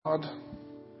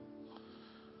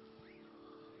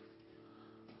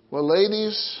Well,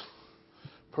 ladies,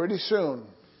 pretty soon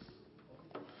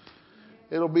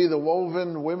it'll be the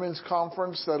Woven Women's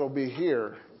Conference that'll be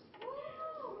here.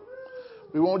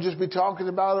 We won't just be talking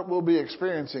about it, we'll be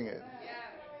experiencing it.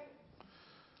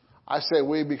 I say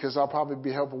we because I'll probably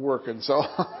be helping working, so.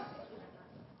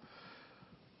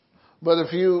 But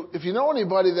if you know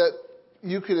anybody that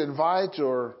you could invite,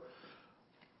 or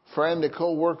friend, a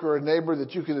co-worker, a neighbor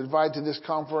that you could invite to this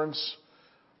conference,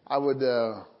 I would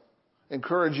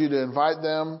encourage you to invite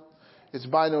them. It's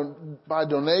by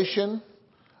donation.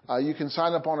 You can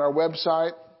sign up on our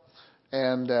website,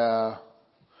 and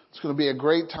it's going to be a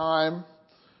great time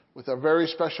with our very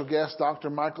special guest, Dr.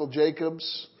 Michael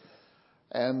Jacobs.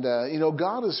 And,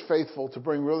 God is faithful to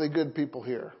bring really good people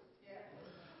here.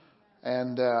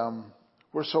 And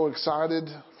we're so excited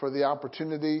for the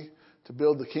opportunity to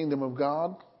build the kingdom of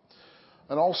God.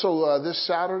 And also this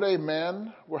Saturday,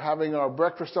 men, we're having our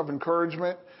breakfast of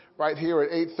encouragement right here at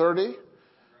 8:30.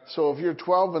 So if you're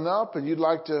 12 and up and you'd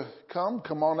like to come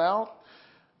on out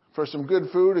for some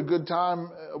good food, a good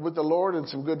time with the Lord, and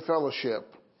some good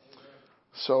fellowship.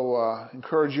 So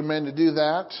encourage you men to do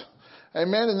that.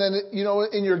 Amen. And then,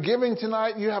 in your giving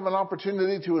tonight, you have an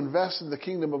opportunity to invest in the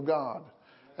kingdom of God.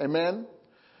 Amen.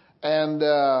 And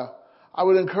I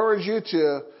would encourage you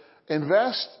to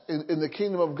invest in the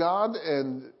kingdom of God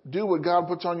and do what God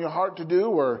puts on your heart to do,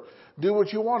 or do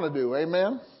what you want to do.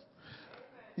 Amen.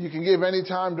 You can give any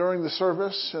time during the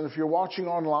service. And if you're watching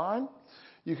online,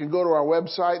 you can go to our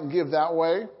website and give that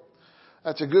way.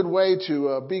 That's a good way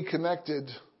to be connected.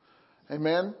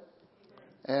 Amen.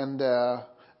 And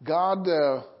God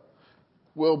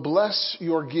will bless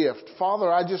your gift. Father,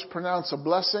 I just pronounce a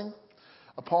blessing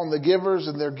upon the givers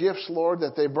and their gifts, Lord,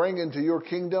 that they bring into your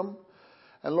kingdom.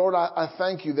 And Lord, I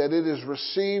thank you that it is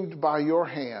received by your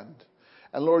hand.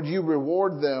 And Lord, you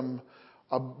reward them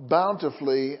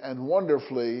bountifully and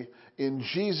wonderfully in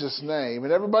Jesus' name.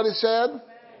 And everybody said,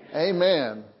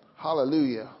 Amen.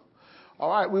 Hallelujah.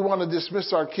 All right, we want to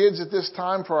dismiss our kids at this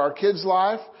time for our kids'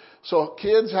 life. So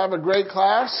kids, have a great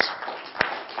class.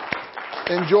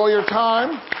 Enjoy your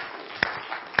time.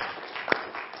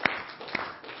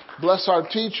 Bless our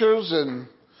teachers and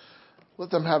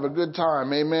let them have a good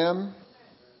time. Amen.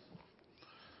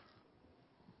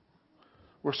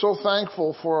 We're so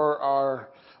thankful for our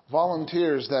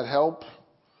volunteers that help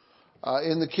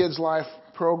in the Kids Life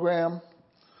program,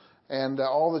 and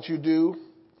all that you do.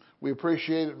 We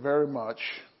appreciate it very much.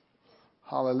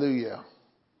 Hallelujah.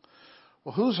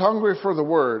 Well, who's hungry for the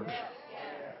word?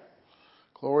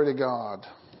 Glory to God.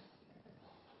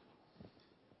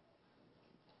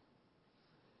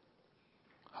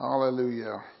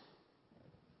 Hallelujah.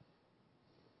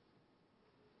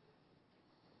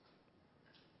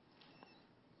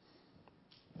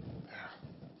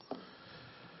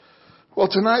 Well,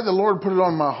 tonight the Lord put it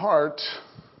on my heart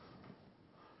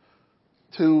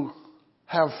to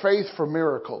have faith for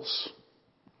miracles.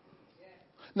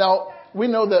 Now, we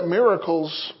know that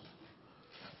miracles,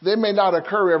 they may not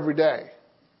occur every day.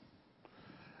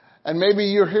 And maybe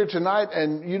you're here tonight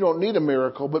and you don't need a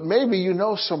miracle, but maybe you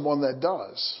know someone that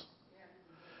does.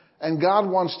 And God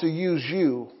wants to use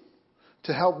you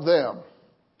to help them.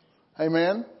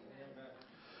 Amen?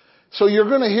 So you're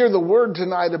going to hear the word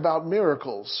tonight about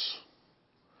miracles.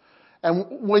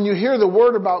 And when you hear the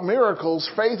word about miracles,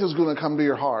 faith is going to come to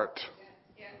your heart.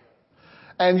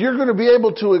 And you're going to be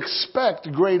able to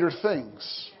expect greater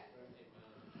things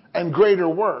and greater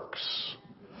works.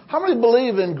 How many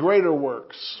believe in greater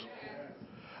works?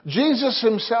 Jesus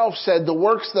himself said, the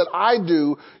works that I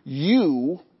do,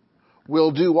 you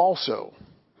will do also.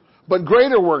 But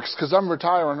greater works, because I'm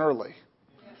retiring early.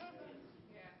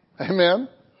 Amen?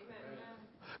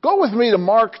 Go with me to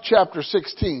Mark chapter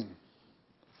 16.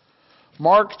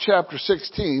 Mark chapter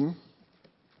 16.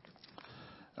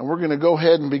 And we're going to go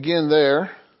ahead and begin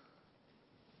there.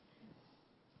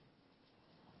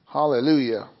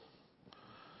 Hallelujah.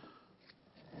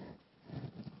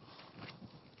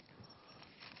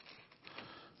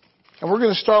 And we're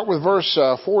going to start with verse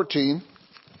 14.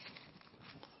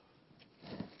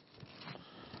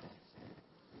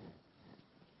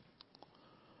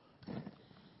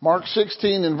 Mark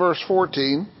 16 and verse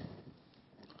 14.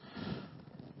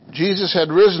 Jesus had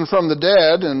risen from the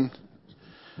dead, and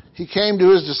he came to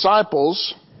his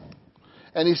disciples,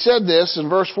 and he said this in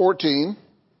verse 14.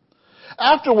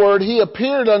 Afterward, he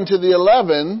appeared unto the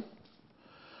 11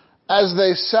 as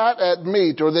they sat at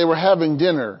meat, or they were having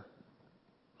dinner,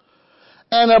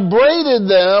 and upbraided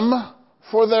them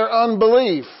for their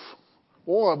unbelief.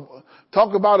 Boy,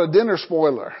 talk about a dinner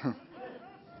spoiler.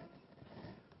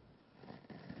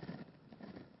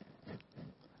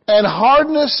 and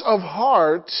hardness of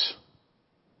heart,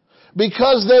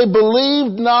 because they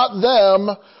believed not them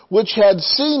which had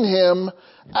seen him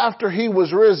after he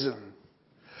was risen.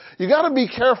 You got to be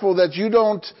careful that you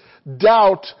don't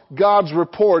doubt God's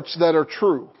reports that are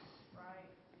true.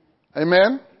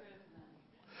 Amen?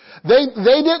 They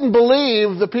didn't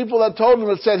believe the people that told them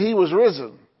that said he was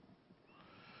risen.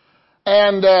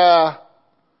 And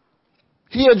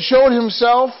he had showed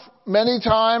himself many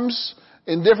times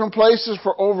in different places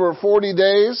for over 40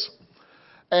 days.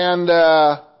 And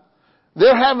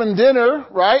they're having dinner,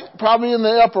 right? Probably in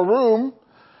the upper room.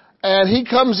 And he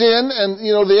comes in and,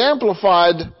 the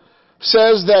Amplified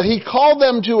says that he called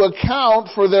them to account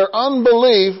for their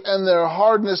unbelief and their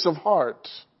hardness of heart,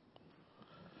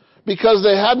 because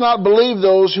they had not believed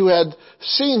those who had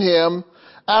seen him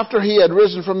after he had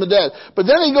risen from the dead. But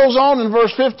then he goes on in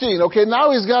verse 15. Okay,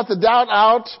 now he's got the doubt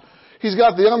out. He's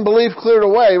got the unbelief cleared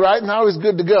away, right? Now he's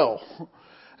good to go.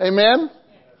 Amen?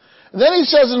 And then he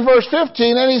says in verse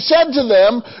 15, and he said to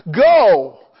them,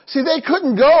 go. See, they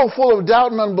couldn't go full of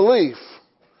doubt and unbelief.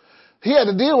 He had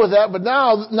to deal with that, but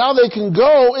now they can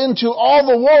go into all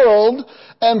the world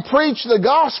and preach the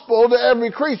gospel to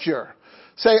every creature.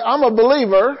 Say, I'm a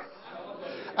believer,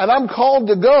 and I'm called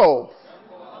to go.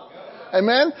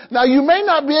 Amen? Now, you may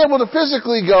not be able to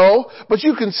physically go, but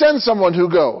you can send someone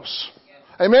who goes.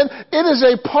 Amen? It is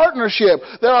a partnership.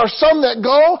 There are some that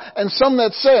go and some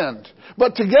that send.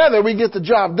 But together we get the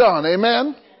job done.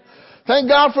 Amen? Thank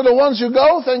God for the ones who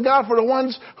go. Thank God for the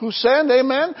ones who send.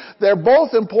 Amen? They're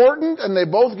both important and they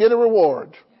both get a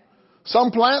reward. Some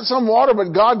plant, some water,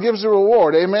 but God gives a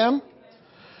reward. Amen?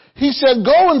 He said,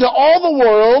 go into all the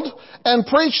world and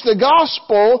preach the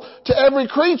gospel to every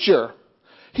creature.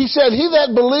 He said, he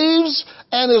that believes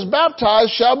and is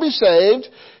baptized shall be saved.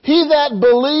 He that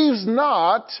believes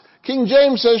not, King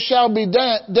James says, shall be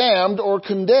damned or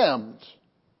condemned.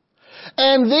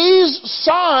 And these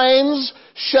signs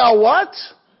shall what?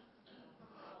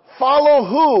 Follow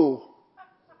who?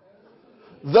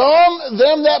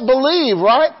 Them that believe,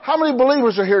 right? How many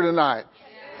believers are here tonight?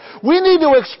 We need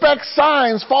to expect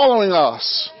signs following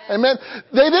us. Amen.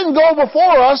 They didn't go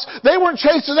before us. They weren't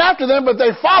chasing after them, but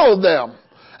they followed them.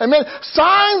 Amen.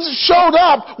 Signs showed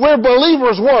up where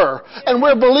believers were and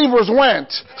where believers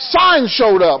went. Signs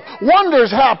showed up.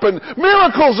 Wonders happened.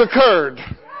 Miracles occurred.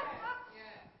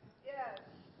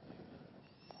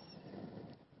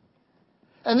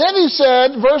 And then he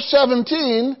said, verse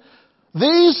 17,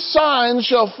 these signs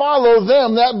shall follow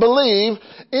them that believe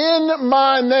in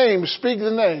my name. Speak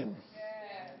the name.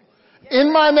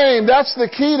 In my name. That's the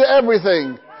key to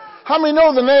everything. How many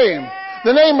know the name?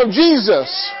 The name of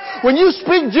Jesus. When you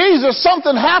speak Jesus,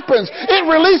 something happens. It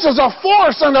releases a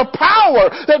force and a power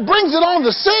that brings it on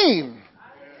the scene.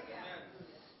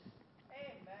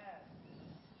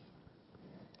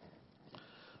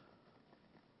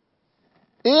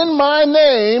 In my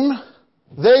name,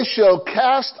 they shall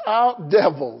cast out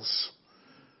devils.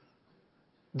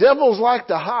 Devils like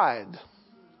to hide.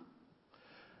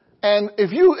 And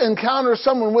if you encounter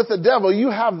someone with a devil,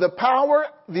 you have the power,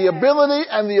 the ability,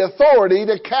 and the authority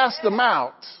to cast them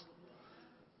out.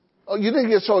 Oh, you didn't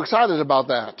get so excited about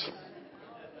that.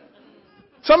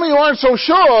 Some of you aren't so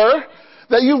sure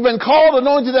that you've been called,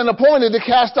 anointed, and appointed to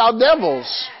cast out devils.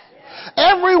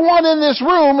 Everyone in this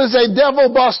room is a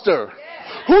devil buster.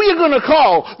 Who are you going to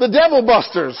call? The devil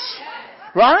busters.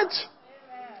 Right?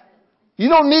 You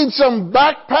don't need some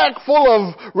backpack full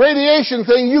of radiation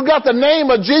thing. You got the name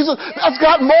of Jesus. That's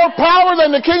got more power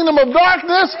than the kingdom of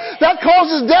darkness. That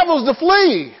causes devils to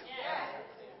flee.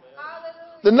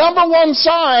 The number one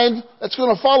sign that's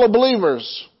going to follow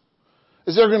believers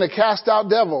is they're going to cast out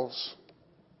devils.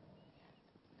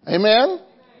 Amen?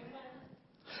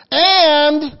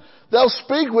 And they'll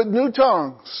speak with new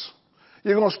tongues.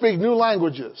 You're going to speak new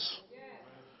languages.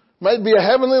 Might be a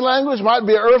heavenly language, might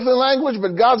be an earthly language,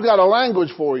 but God's got a language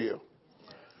for you.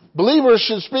 Believers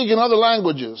should speak in other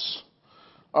languages.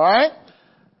 All right?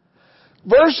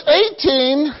 Verse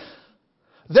 18,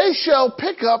 they shall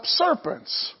pick up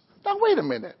serpents. Now wait a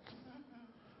minute.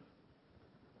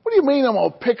 What do you mean I'm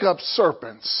going to pick up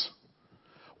serpents?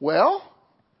 Well,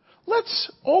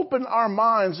 let's open our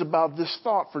minds about this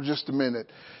thought for just a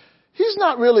minute. He's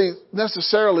not really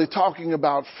necessarily talking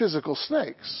about physical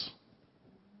snakes.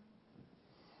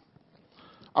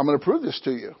 I'm going to prove this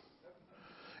to you.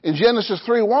 In Genesis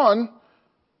 3:1,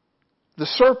 the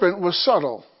serpent was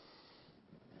subtle.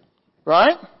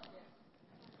 Right?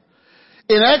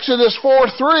 In Exodus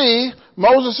 4:3,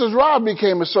 Moses' rod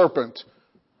became a serpent.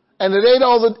 And it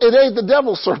ate the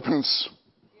devil's serpents.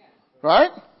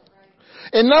 Right?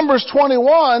 In Numbers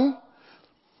 21,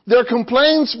 Their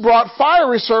complaints brought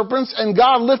fiery serpents, and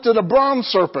God lifted a bronze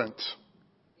serpent.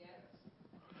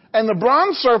 And the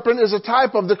bronze serpent is a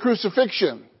type of the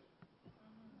crucifixion.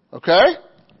 Okay?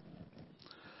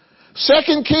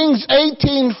 2 Kings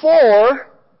 18:4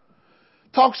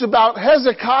 talks about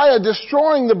Hezekiah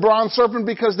destroying the bronze serpent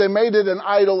because they made it an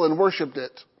idol and worshipped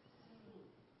it.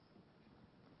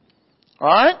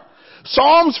 Alright?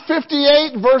 Psalms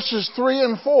 58 verses 3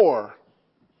 and 4.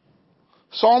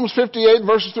 Psalms 58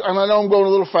 verses 3, and I know I'm going a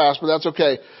little fast, but that's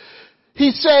okay.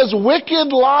 He says,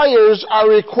 wicked liars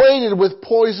are equated with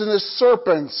poisonous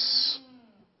serpents.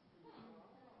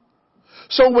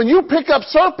 So when you pick up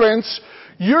serpents,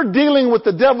 you're dealing with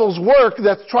the devil's work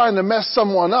that's trying to mess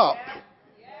someone up.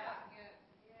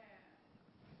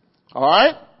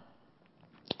 Alright?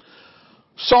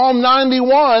 Psalm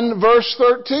 91 verse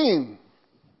 13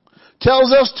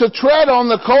 tells us to tread on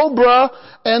the cobra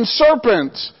and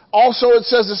serpent. Also it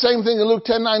says the same thing in Luke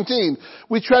 10:19.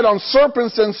 We tread on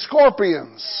serpents and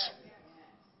scorpions.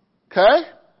 Okay?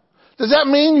 Does that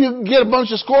mean you get a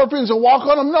bunch of scorpions and walk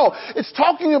on them? No. It's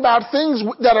talking about things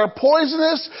that are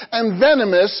poisonous and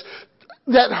venomous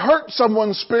that hurt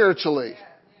someone spiritually.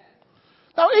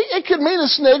 Now, it could mean a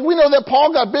snake. We know that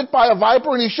Paul got bit by a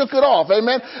viper and he shook it off.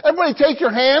 Amen? Everybody take your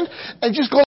hand and just go